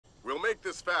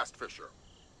this fast, Fisher.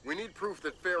 We need proof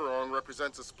that Farong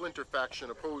represents a Splinter faction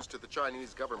opposed to the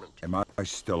Chinese government. Am I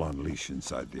still on leash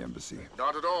inside the embassy?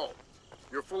 Not at all.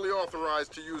 You're fully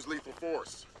authorized to use lethal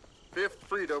force. Fifth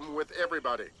freedom with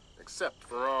everybody, except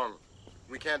Farong.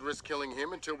 We can't risk killing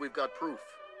him until we've got proof.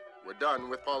 We're done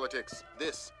with politics.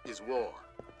 This is war.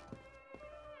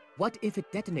 What if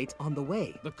it detonates on the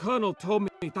way? The Colonel told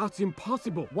me that's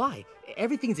impossible. Why?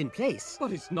 Everything's in place.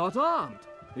 But it's not armed.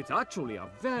 It's actually a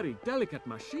very delicate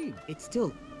machine. It's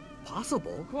still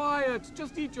possible. Quiet,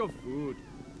 just eat your food.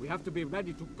 We have to be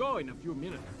ready to go in a few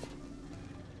minutes.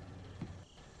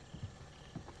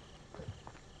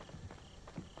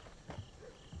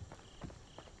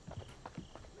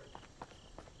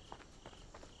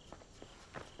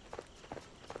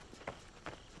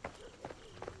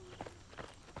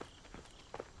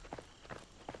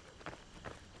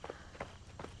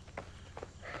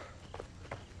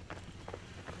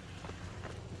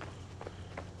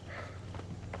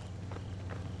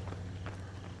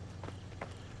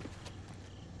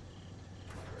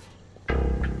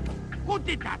 Who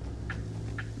did that?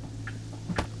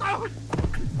 Oh!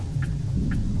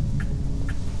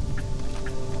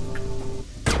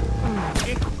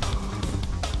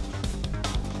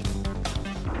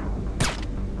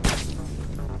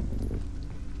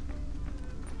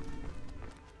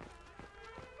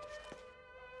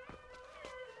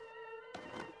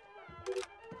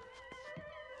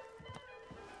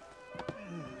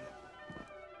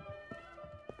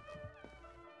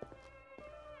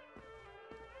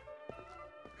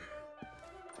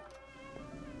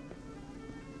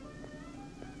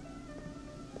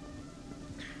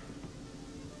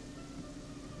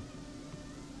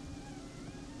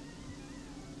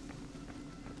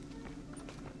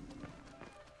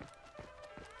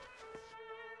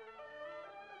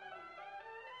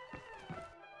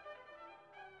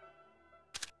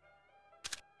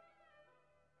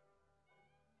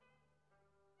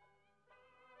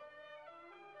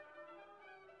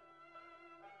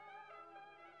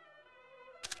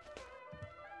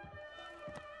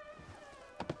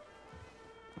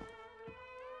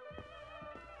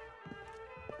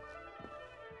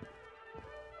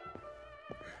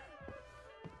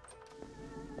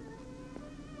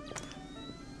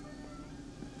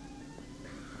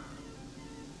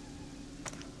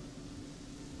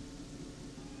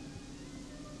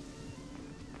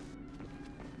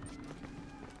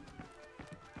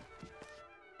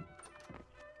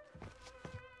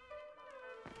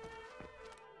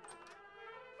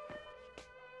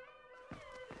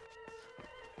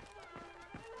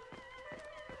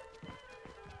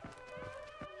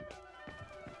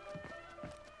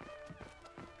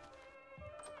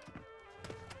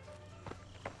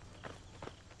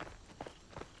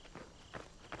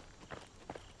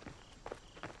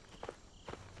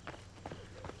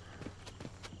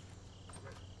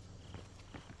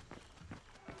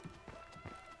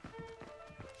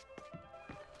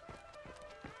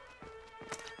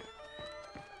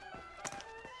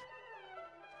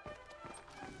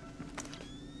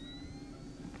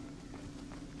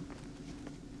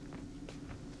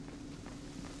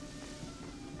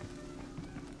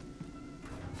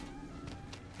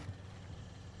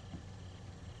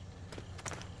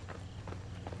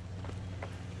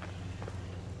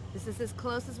 This is as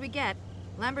close as we get.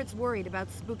 Lambert's worried about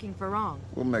spooking Farong.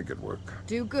 We'll make it work.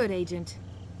 Do good, Agent.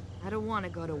 I don't want to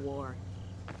go to war.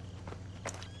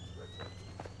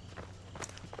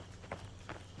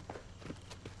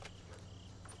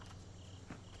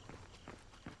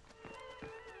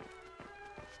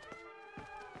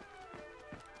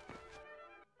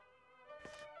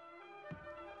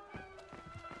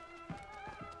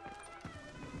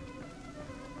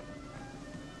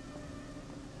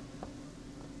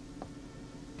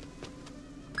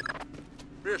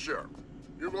 Fisher,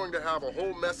 you're going to have a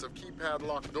whole mess of keypad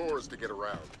locked doors to get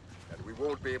around, and we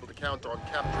won't be able to count on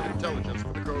captured intelligence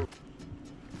for the code.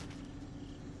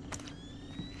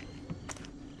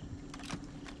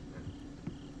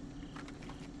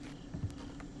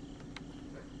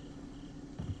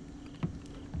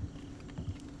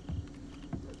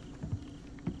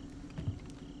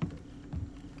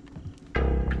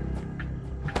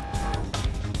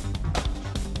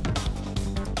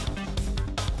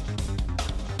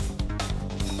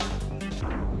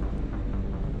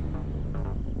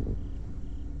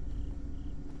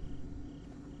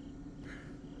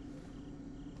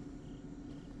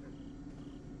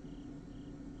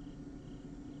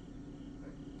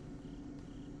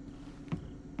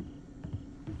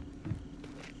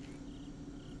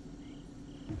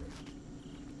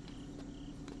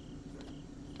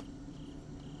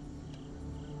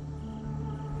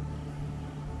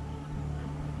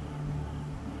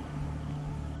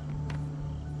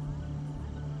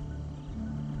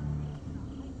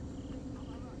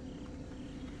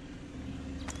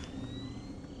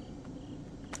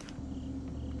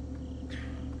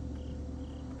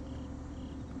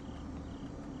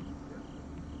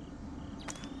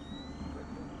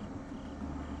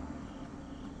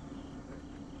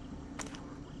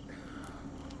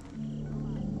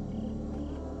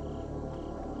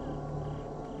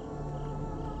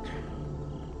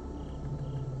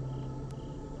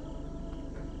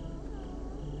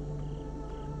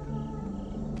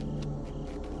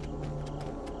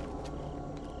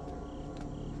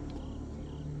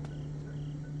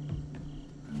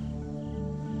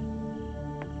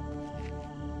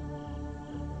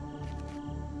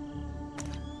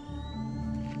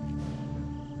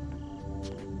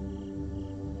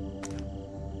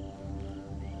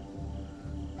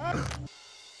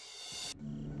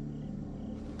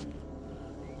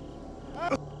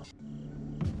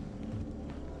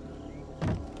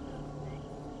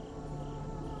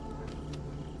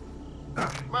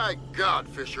 By God,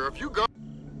 Fisher, if you go...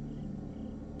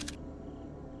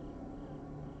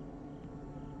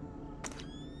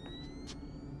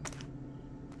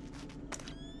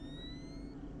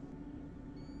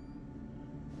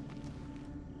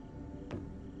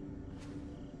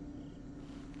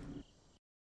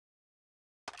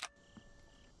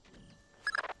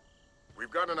 We've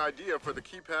got an idea for the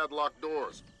keypad locked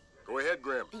doors. Go ahead,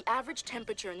 Grim. The average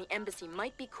temperature in the embassy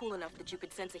might be cool enough that you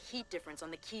could sense a heat difference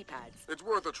on the keypads. It's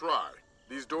worth a try.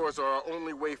 These doors are our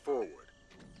only way forward.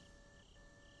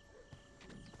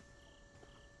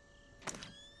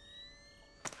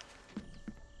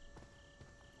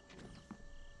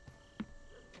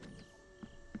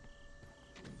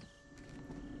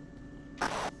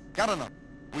 Colonel,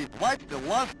 we've wiped the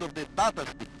last of the data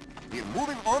sheet. We're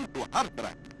moving on to hard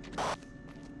drive.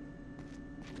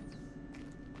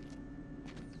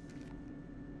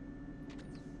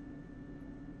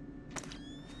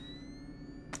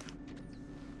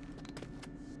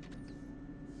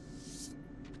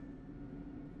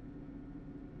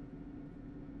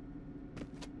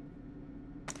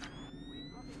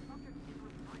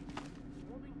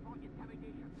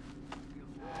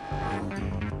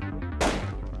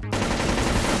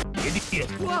 Idiot!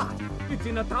 What? It's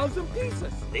in 1,000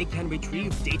 pieces. They can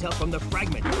retrieve data from the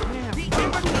fragment. The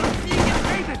embassy is being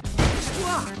invaded!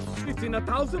 What? It's in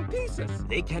 1,000 pieces.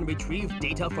 They can retrieve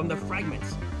data from the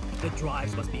fragments. The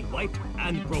drives must be wiped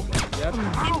and broken. Yep.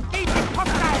 Engaging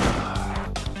hostile!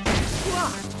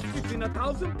 What? It's in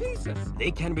 1,000 pieces.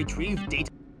 They can retrieve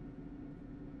data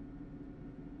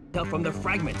from the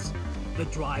fragments. The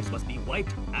drives must be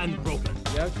wiped and broken.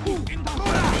 Yes.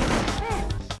 Intruder!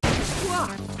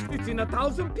 What? It's in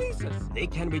 1,000 pieces. They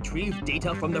can retrieve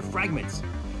data from the fragments.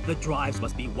 The drives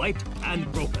must be wiped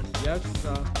and broken. Yes,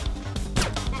 sir.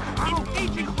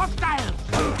 Engaging hostile!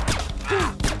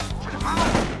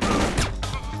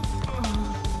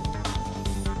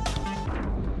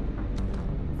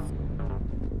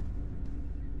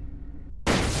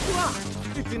 What?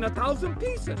 It's in 1,000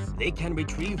 pieces. They can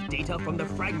retrieve data from the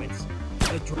fragments.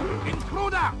 The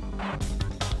Intruder!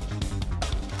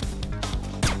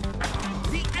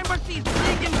 The embassy is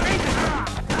being invaded!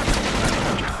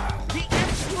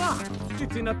 What?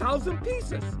 It's in 1,000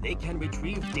 pieces. They can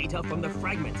retrieve data from the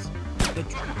fragments. The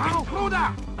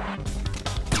Intruder!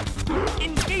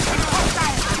 Engaging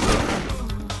hostile!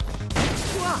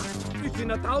 What? It's in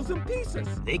 1,000 pieces.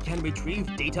 They can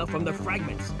retrieve data from the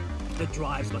fragments. The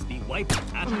drives must be wiped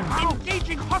and...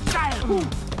 Engaging hostile!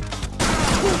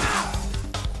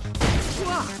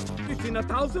 What? It's in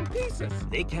 1,000 pieces.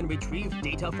 They can retrieve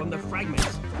data from the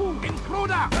fragments.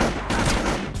 Intruder!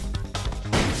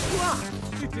 What?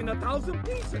 It's in 1,000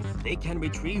 pieces. They can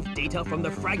retrieve data from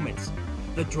the fragments.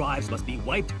 The drives must be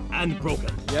wiped and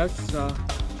broken. Yes, sir.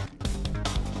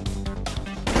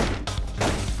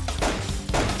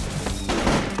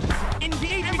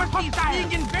 The embassy is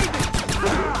being invaded!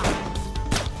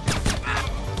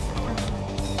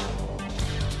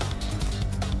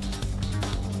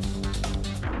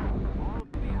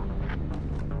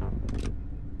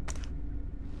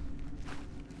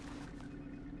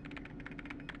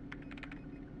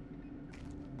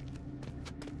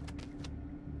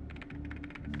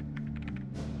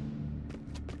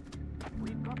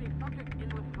 We've got a subject in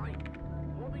restraint.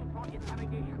 Moving for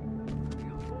interrogation.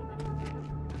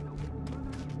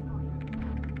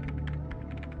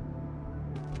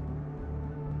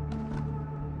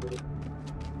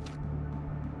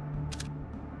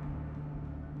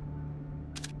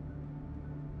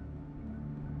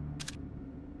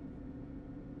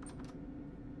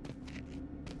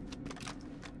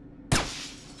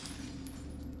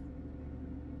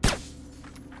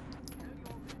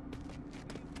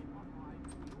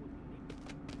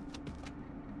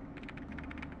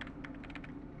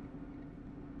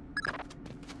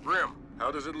 Grim,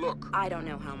 how does it look? I don't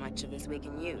know how much of this we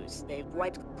can use. They've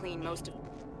wiped clean most of...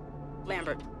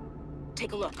 Lambert,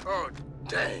 take a look. Oh,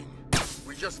 dang.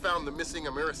 We just found the missing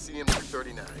Americium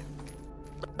 239.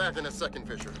 Back in a second,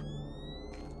 Fisher.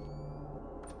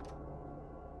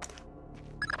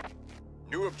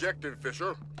 New objective,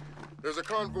 Fisher. There's a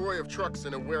convoy of trucks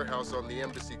in a warehouse on the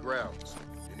embassy grounds.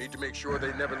 You need to make sure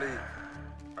they never leave.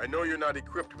 I know you're not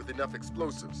equipped with enough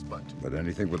explosives, but... But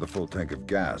anything with a full tank of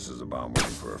gas is a bomb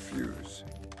waiting for a fuse.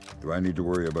 Do I need to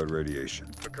worry about radiation?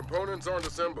 The components aren't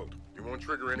assembled. You won't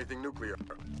trigger anything nuclear.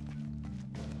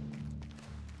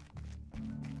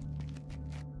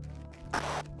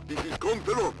 This is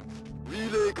confirmed.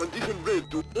 Relay condition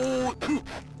red to all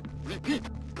troops. Repeat,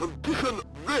 condition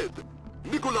red.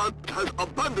 Nicholas has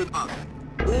abandoned us.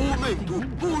 All men to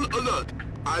full alert.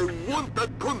 I want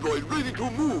that convoy ready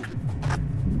to move.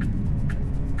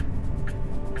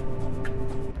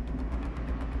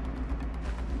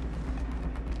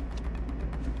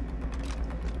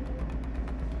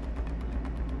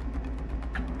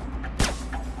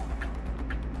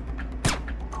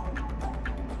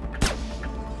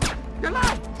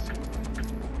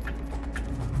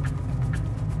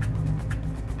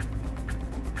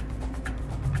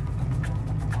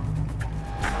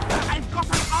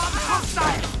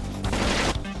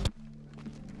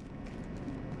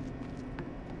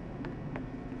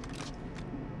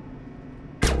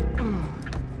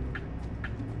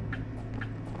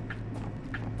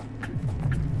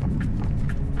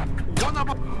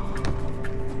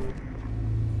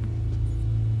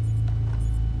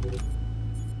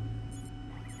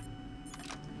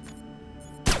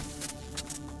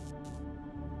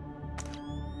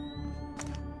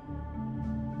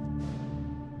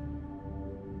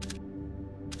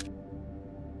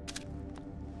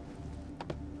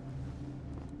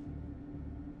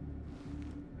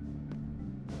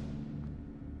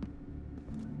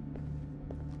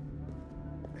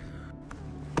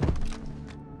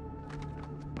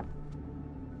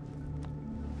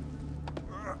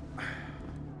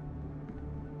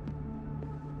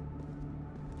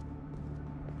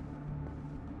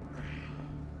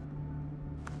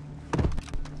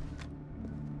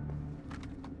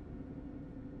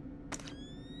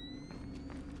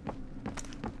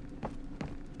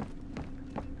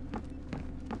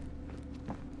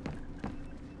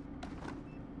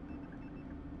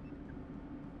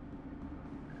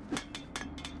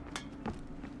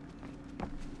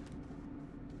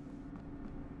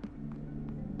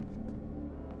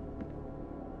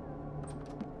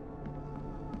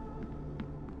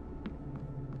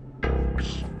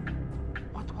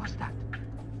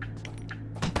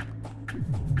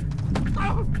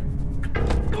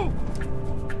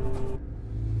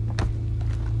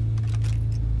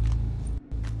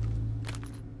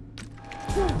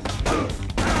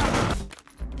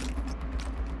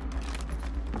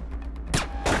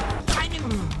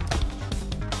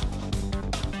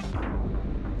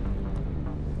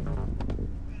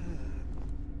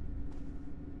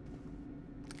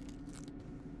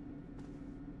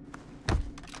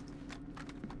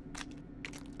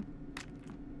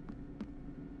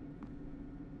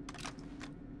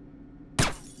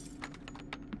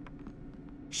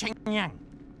 Shenyang.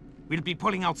 We'll be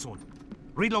pulling out soon.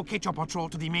 Relocate your patrol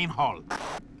to the main hall.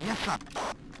 Yes, sir.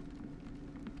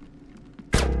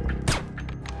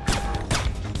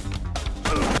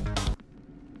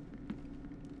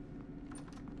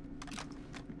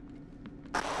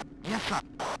 Yes, sir.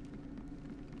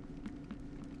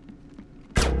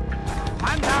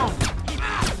 Man down!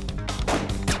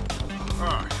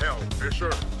 Ah, hell,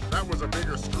 Fisher. That was a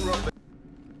bigger screw-up than...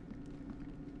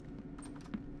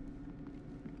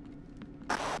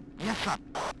 Yes, sir.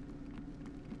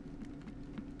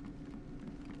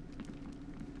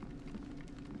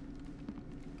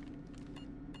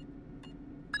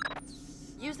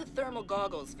 Use the thermal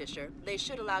goggles, Fisher. They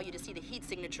should allow you to see the heat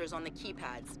signatures on the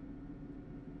keypads.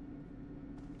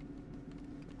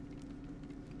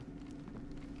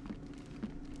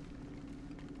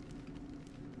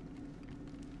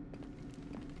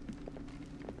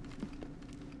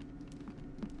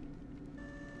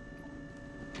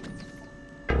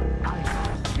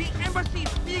 The embassy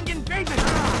is being invaded!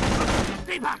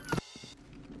 Stay back!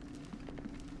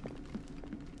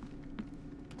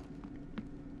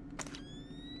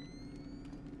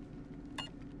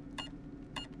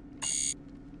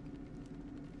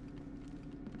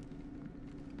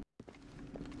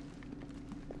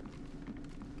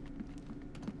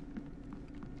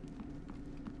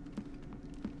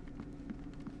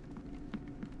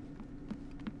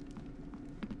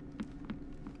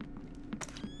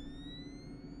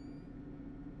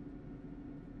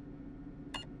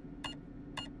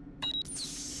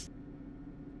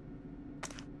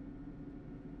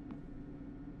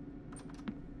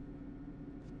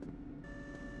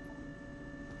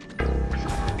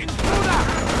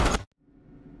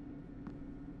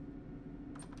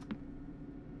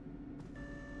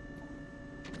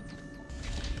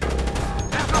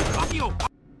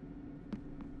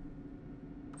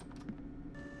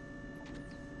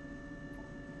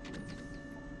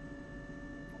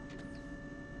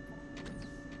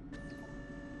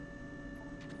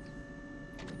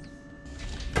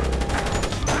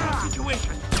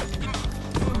 Situation.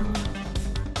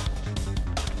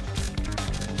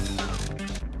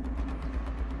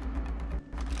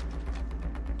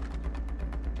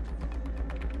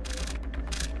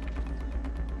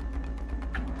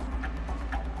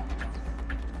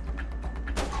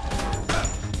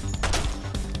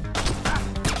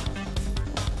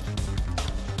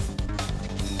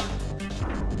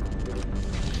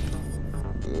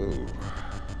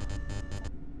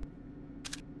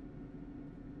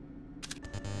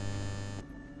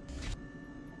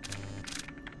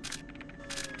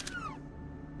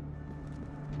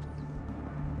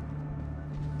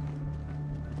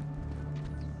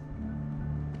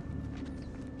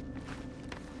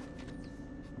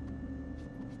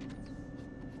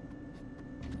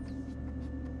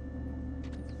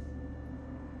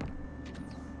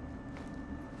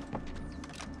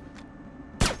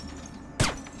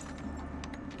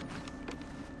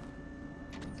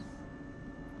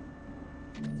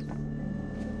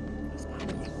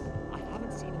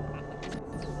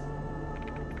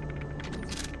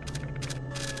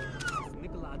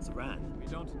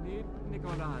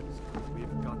 odds.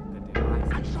 We've got the device.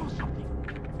 I saw something.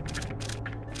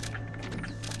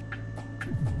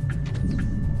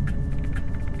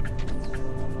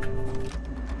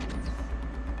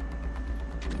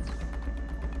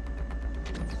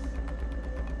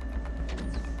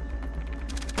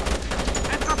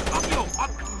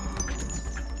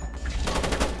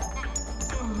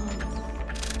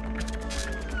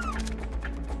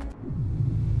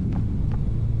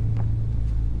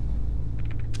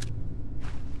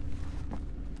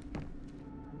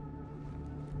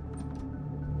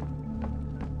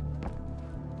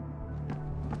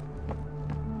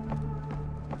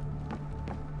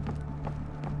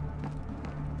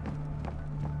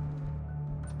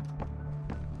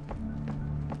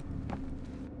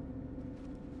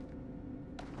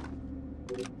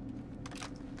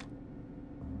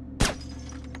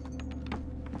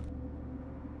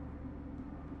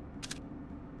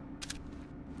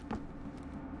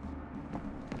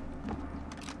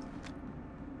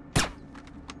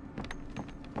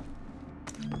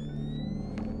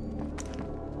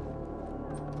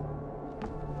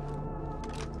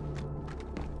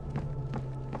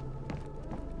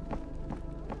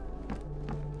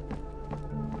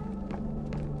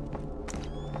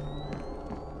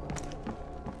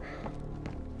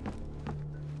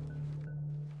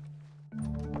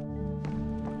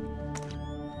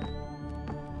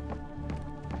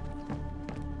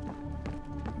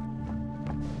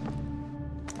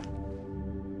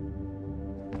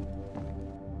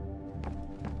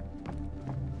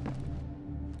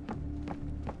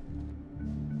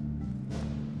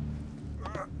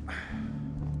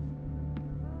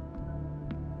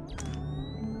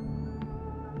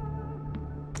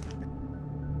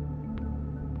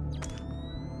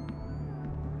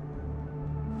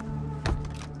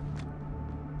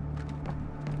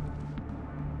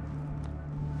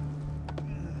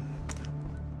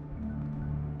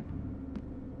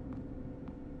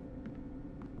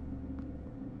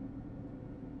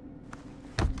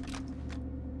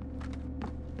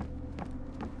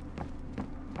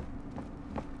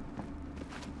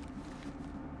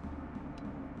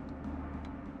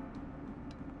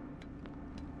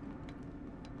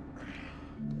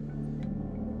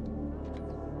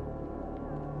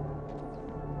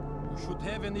 Should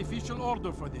have an official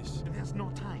order for this. There's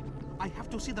no time. I have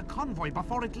to see the convoy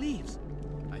before it leaves.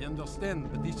 I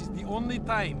understand, but this is the only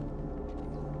time.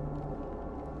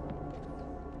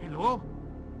 Hello?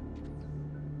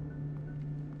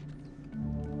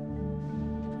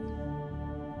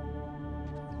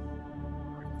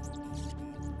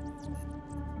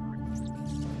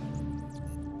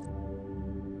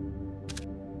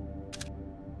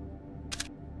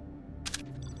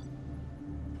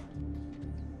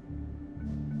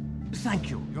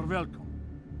 Thank you. You're welcome.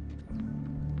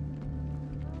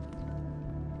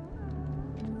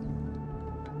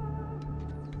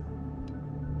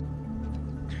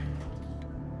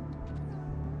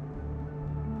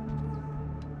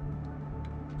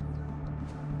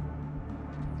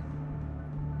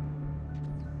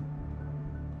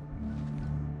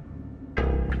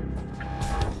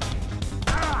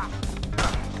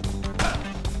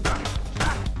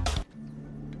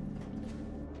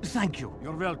 Thank you.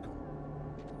 You're welcome.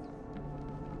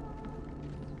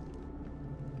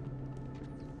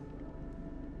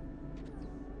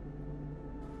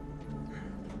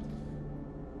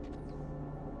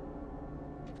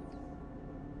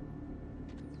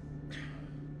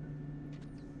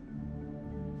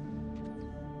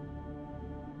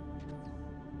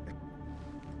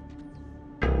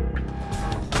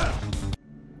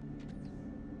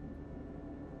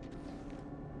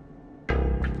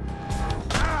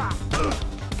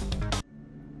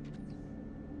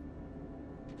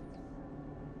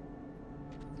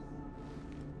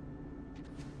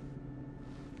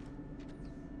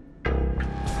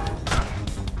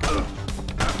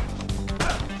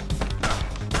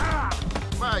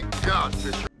 My God,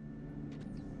 Fisher.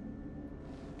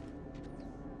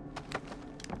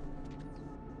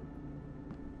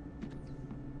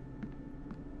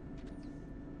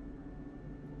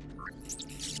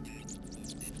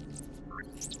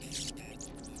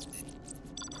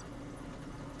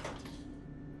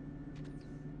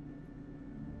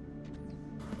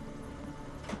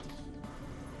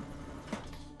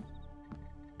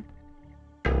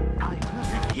 I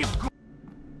will keep going.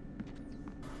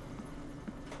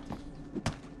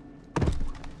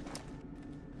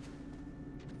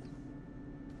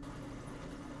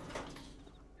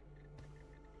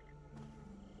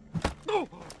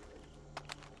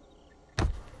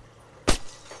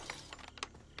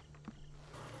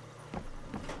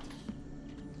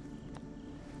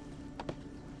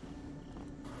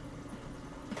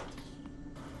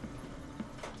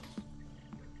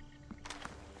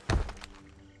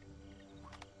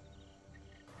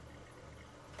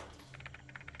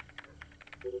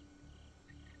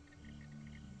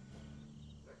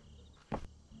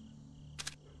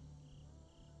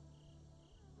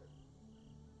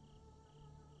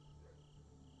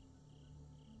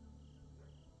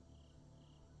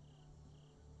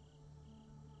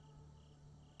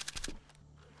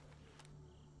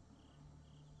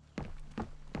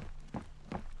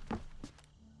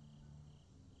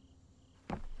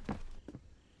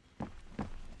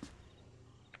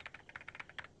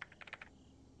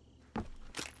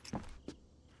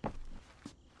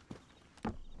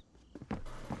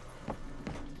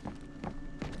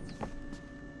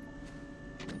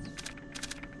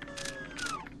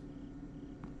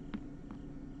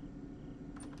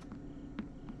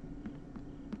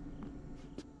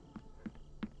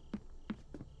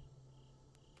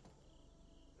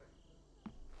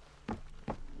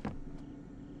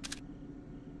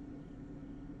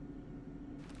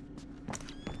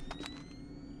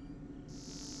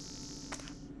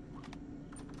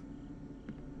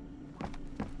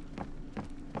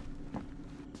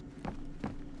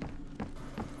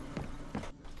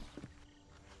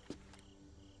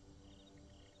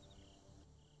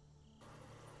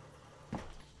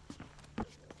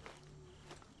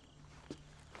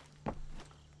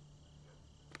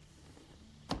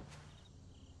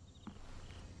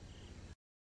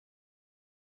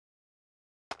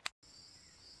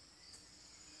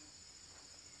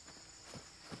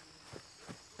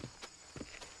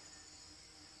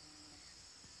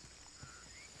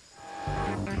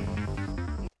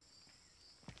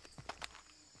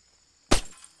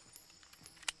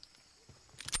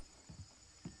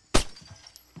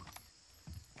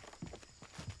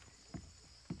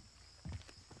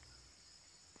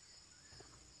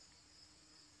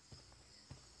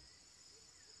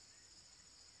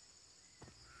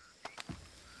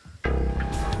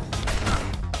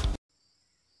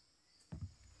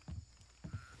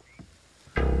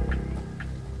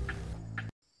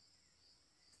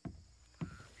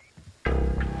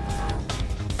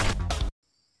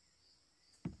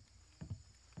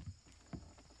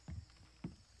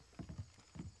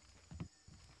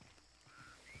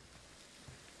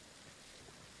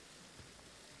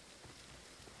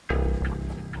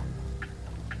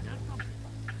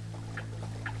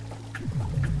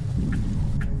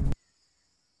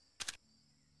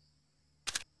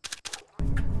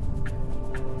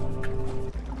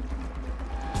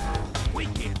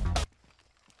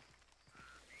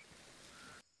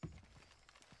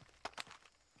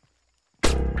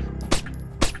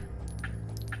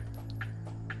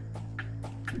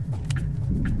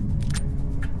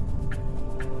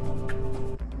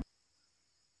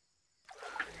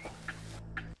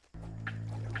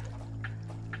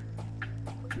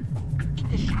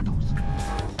 the shadows.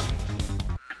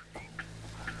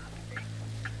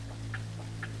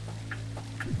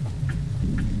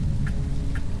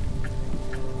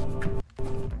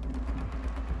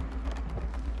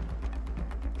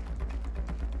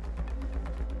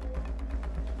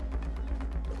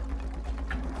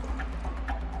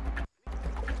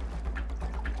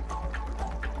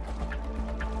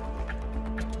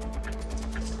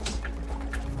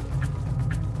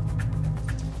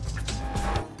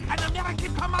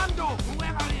 Commando,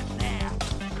 whoever is there.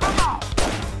 Come on!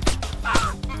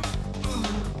 Ah!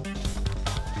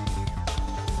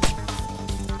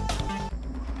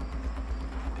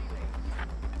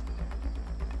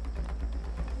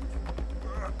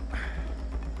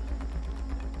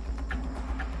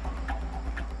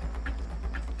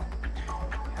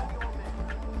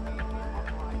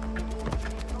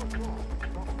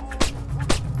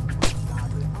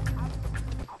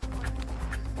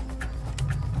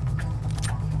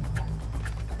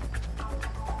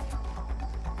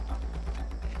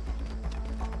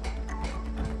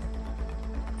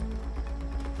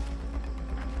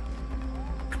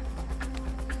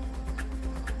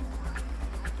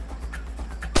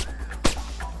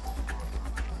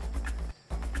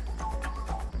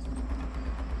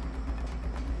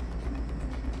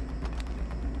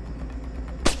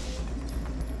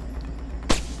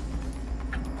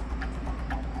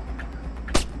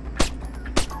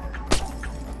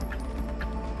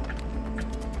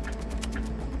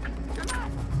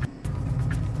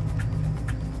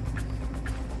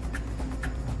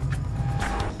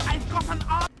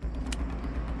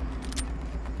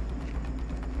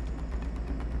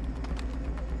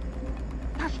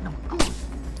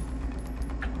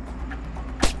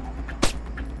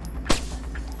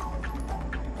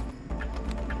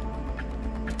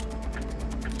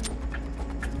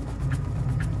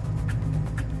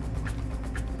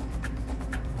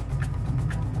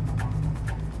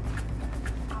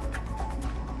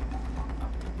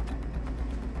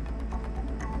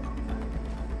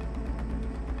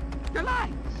 The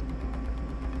lights!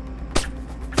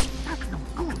 That's no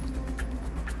good.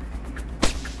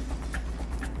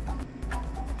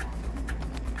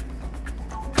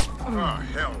 Ah,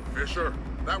 hell, Fisher.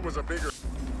 That was a bigger...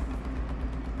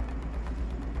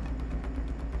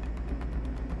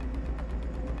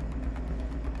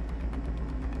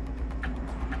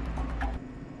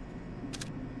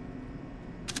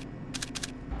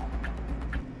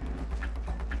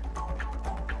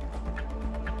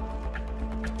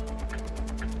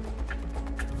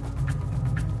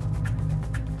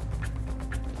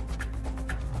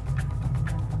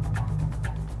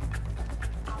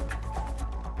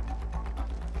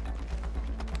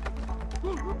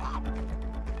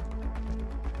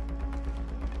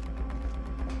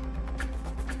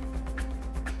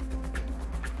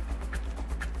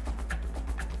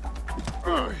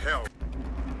 Oh, hell.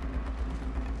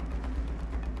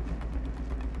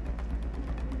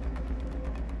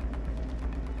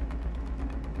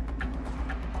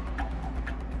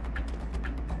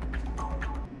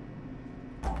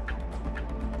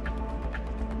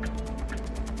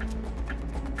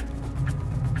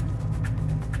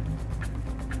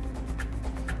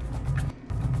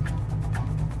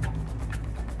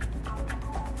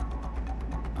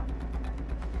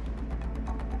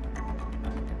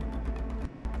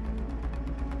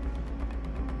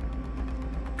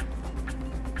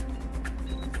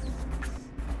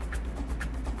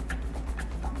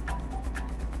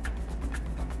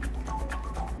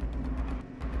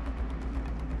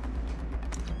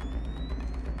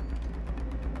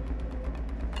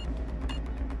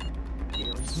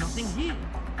 There's nothing here.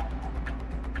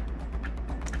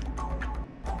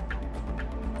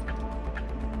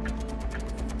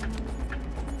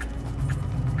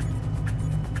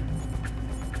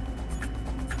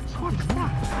 What is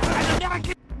that? I'll never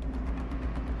get...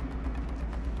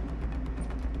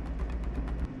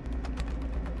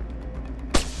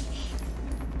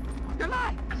 The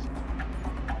lights!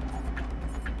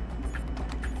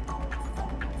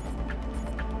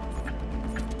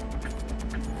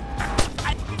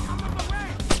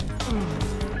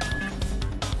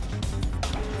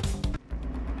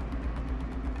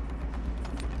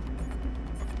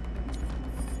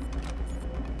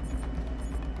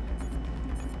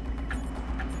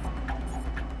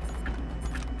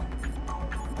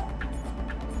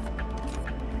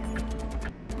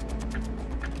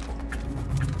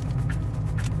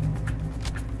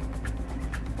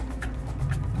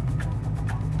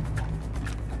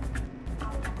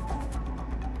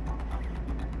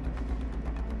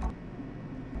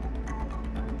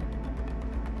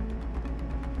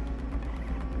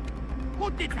 Who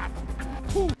did that?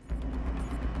 Who?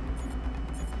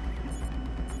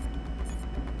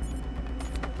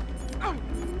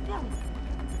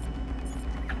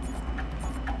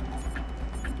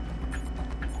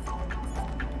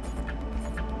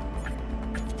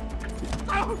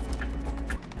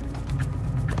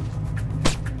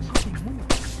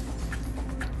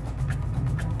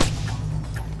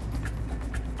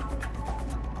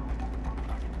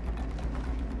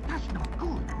 That's not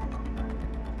good.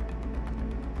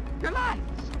 Your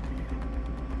lights!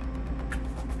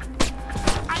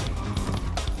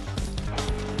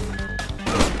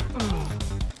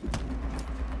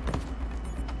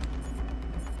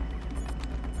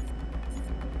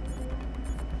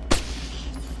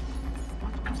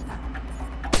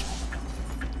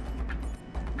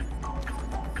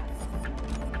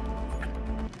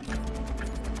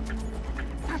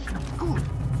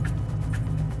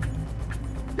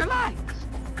 Your lights!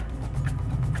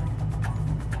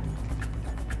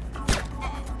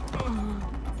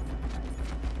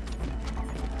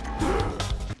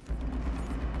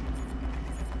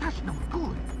 That's not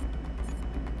good.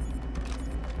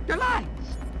 Your lights!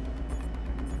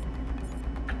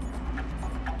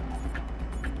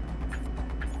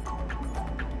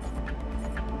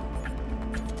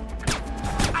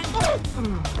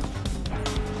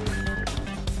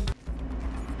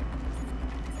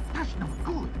 That's not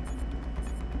good.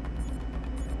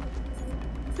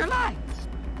 Your lights!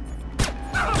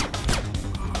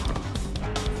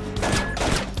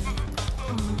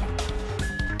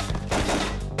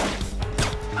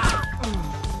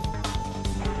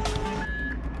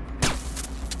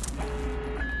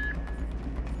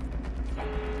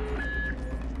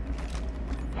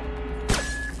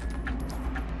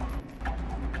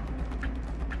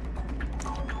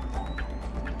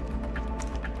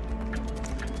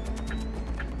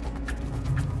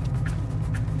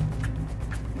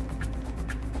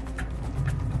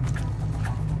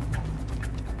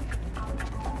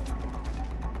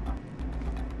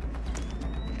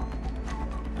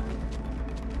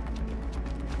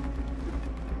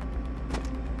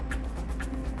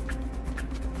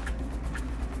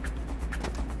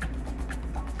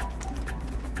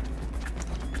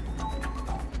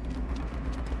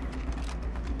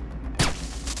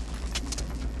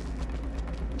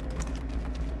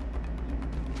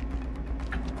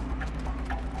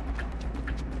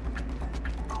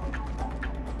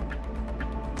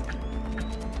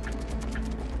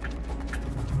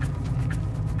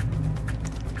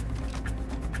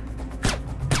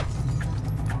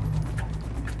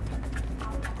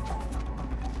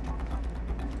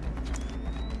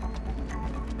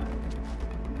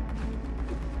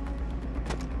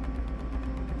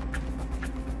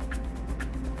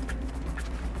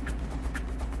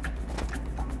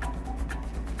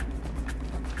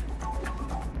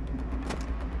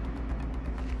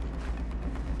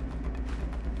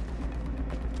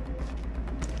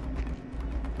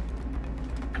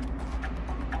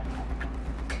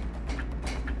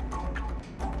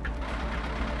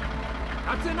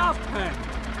 That's enough,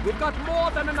 Ted. We've got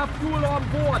more than enough fuel on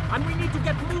board, and we need to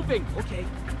get moving. Okay.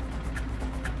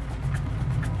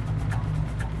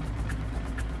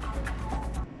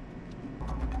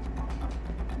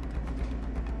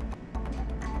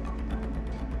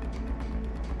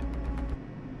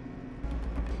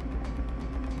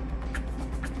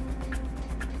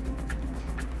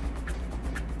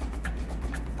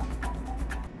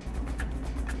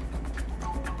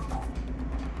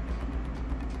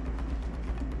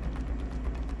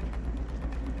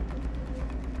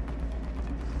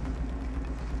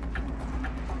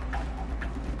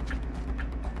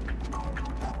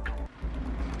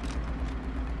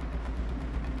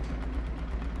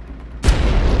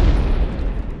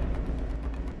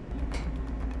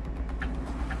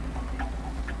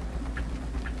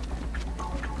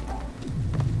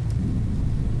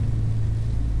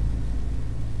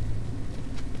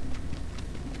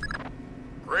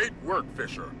 Great work,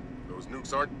 Fisher. Those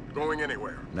nukes aren't going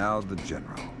anywhere. Now the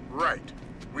General. Right.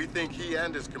 We think he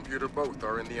and his computer both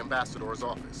are in the Ambassador's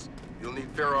office. You'll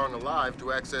need Farong alive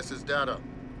to access his data.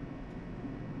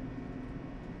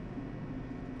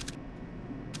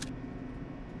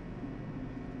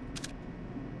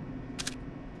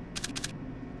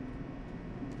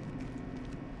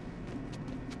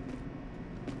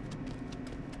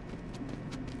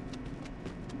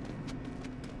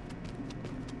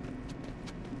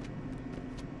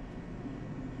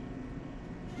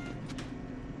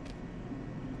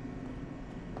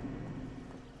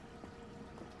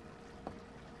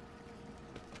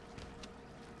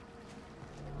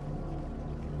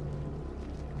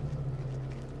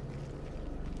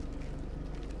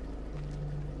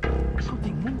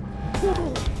 Something more.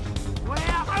 Where?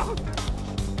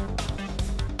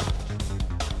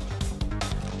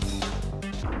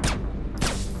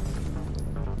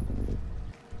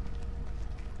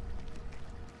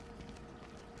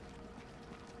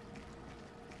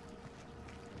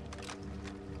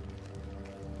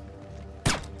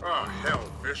 Ah, hell,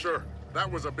 Fisher.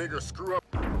 That was a bigger screw-up.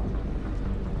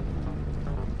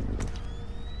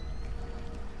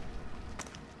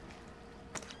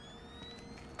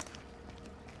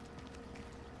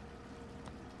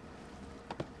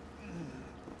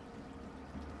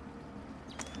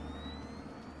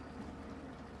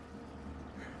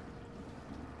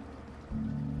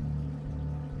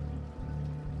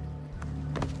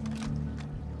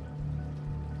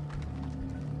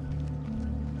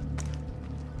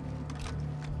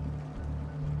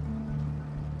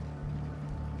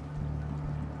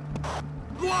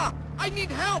 Loa, I need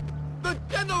help! The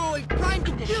general is trying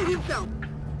to kill himself!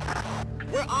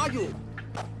 Where are you?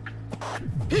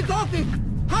 His office!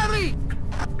 Hurry!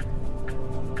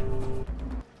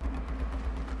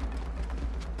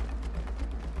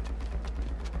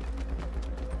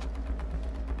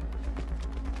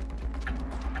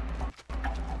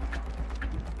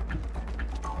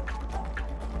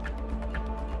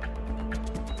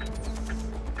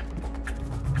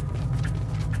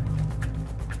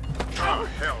 Ah,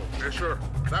 hell, Fisher.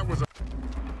 That was a...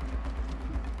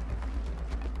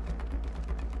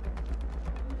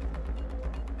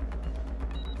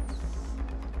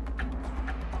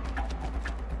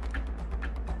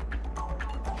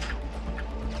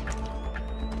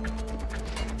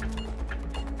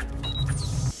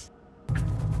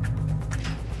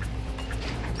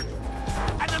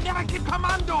 An American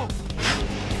commando!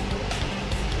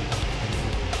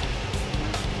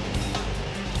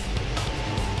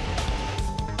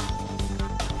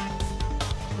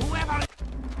 Whoever...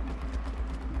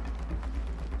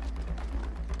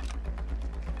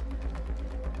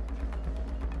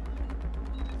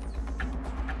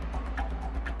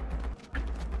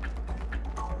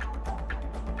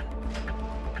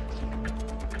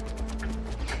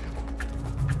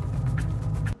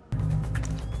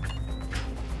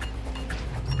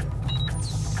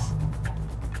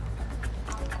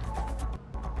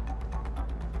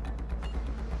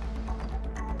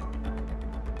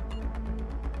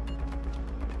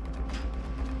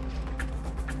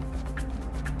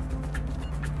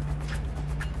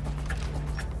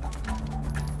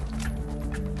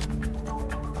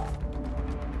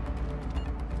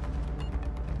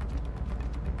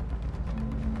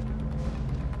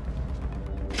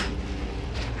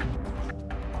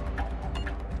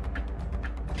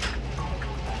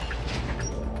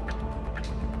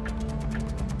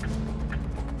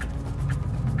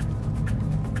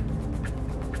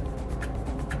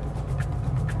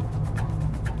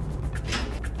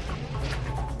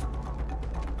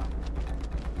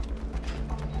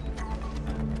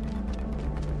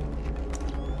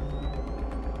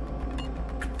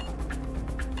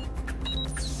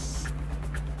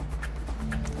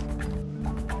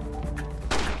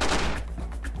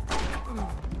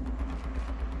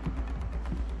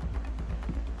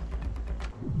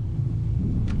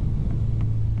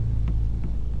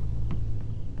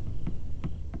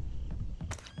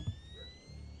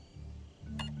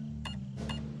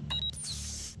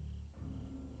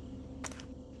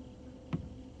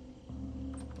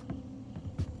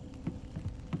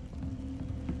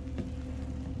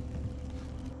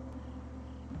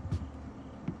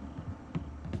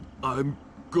 I'm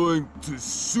going to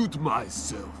shoot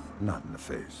myself. Not in the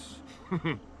face.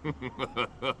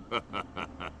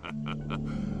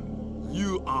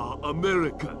 You are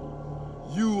American.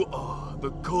 You are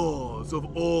the cause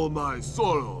of all my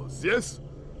sorrows, yes?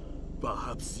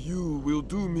 Perhaps you will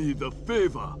do me the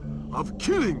favor of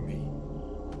killing me.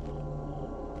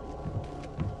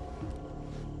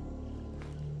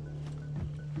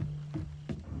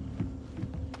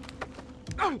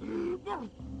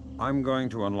 I'm going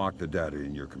to unlock the data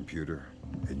in your computer,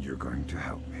 and you're going to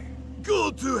help me. Go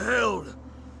to hell!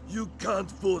 You can't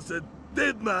force a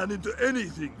dead man into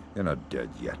anything. You're not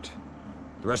dead yet.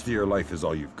 The rest of your life is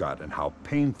all you've got, and how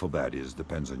painful that is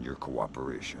depends on your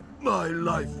cooperation. My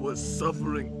life was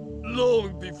suffering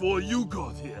long before you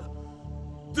got here.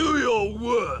 Do your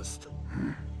worst.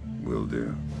 Will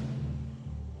do.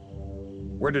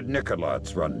 Where did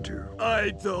Nikolats run to?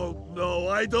 I don't know.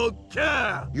 I don't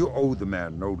care. You owe the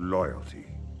man no loyalty.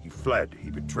 He fled. He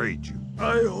betrayed you.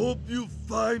 I hope you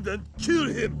find and kill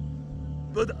him.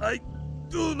 But I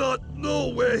do not know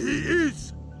where he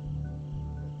is.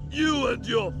 You and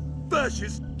your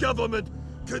fascist government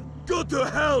can go to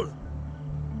hell.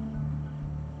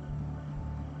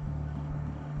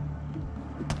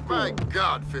 My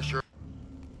God, Fisher.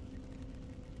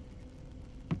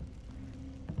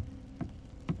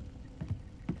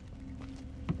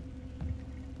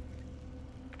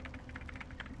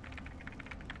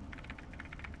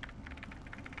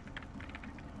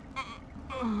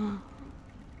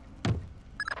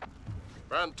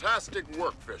 Fantastic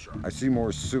work, Fisher. I see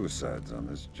more suicides on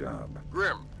this job.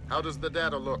 Grim, how does the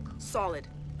data look? Solid.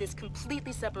 This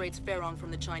completely separates Fairong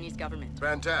from the Chinese government.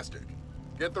 Fantastic.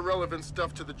 Get the relevant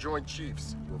stuff to the Joint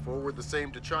Chiefs. We'll forward the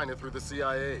same to China through the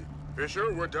CIA.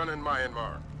 Fisher, we're done in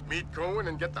Myanmar. Meet Cohen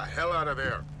and get the hell out of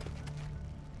there.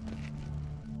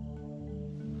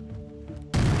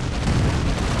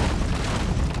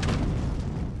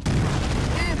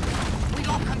 We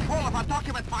lost control of our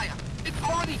document fire. It's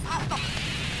already past the...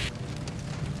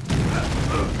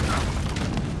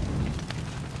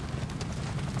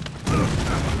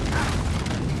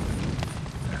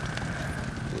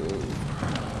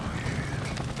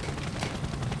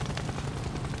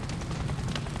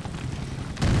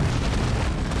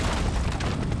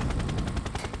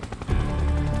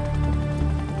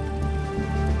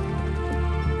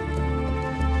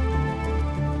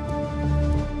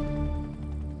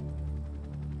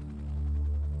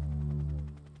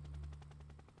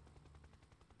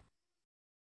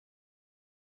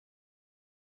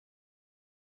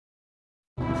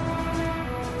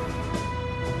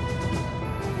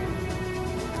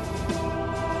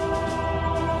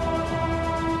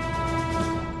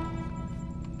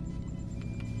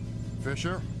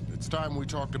 Fisher, it's time we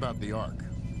talked about the Ark.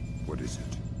 What is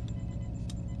it?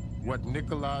 What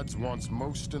Nikolaj wants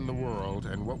most in the world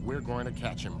and what we're going to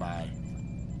catch him by.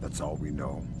 That's all we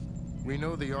know. We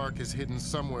know the Ark is hidden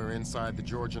somewhere inside the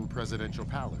Georgian presidential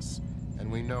palace,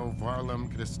 and we know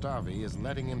Varlam Kristavi is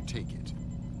letting him take it.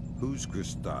 Who's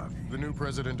Kristavi? The new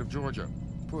president of Georgia,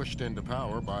 pushed into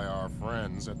power by our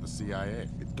friends at the CIA.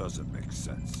 It doesn't make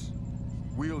sense.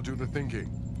 We'll do the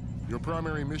thinking. Your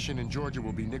primary mission in Georgia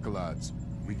will be Nikolaj.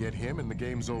 We get him and the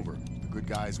game's over. The good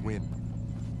guys win.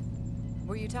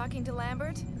 Were you talking to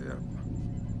Lambert? Yeah.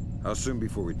 How soon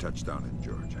before we touch down in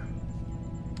Georgia?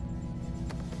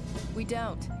 We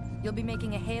don't. You'll be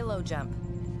making a halo jump.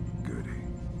 Goody.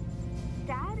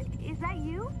 Dad, is that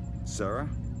you? Sarah?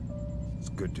 It's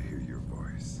good to hear your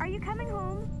voice. Are you coming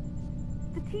home?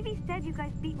 The TV said you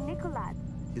guys beat Nikolaj.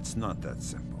 It's not that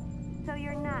simple. So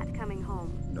you're not coming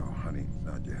home? No, honey,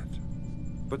 not yet.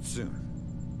 But soon.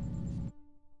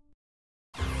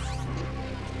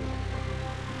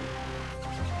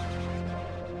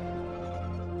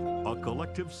 A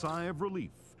collective sigh of relief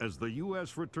as the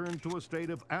U.S. returned to a state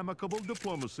of amicable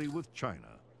diplomacy with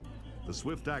China. The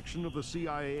swift action of the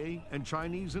CIA and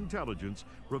Chinese intelligence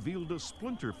revealed a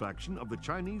splinter faction of the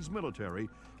Chinese military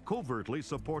covertly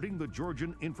supporting the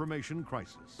Georgian information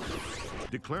crisis,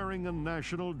 declaring a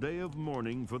national day of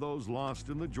mourning for those lost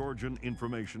in the Georgian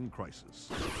information crisis.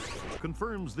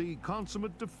 Confirms the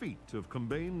consummate defeat of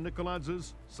Gamecube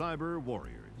Nikolaj's cyber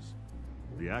warriors.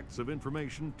 The acts of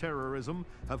information terrorism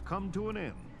have come to an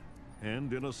end.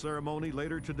 And in a ceremony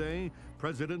later today,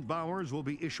 President Bowers will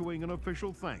be issuing an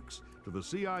official thanks to the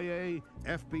CIA,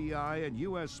 FBI, and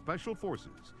U.S. Special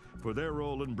Forces for their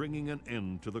role in bringing an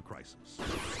end to the crisis.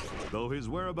 Though his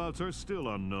whereabouts are still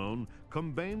unknown,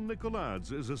 Gamecube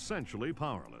Nikolaj is essentially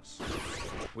powerless.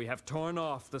 We have torn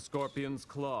off the Scorpion's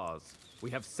claws.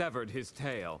 We have severed his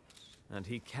tail. And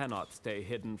he cannot stay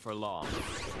hidden for long.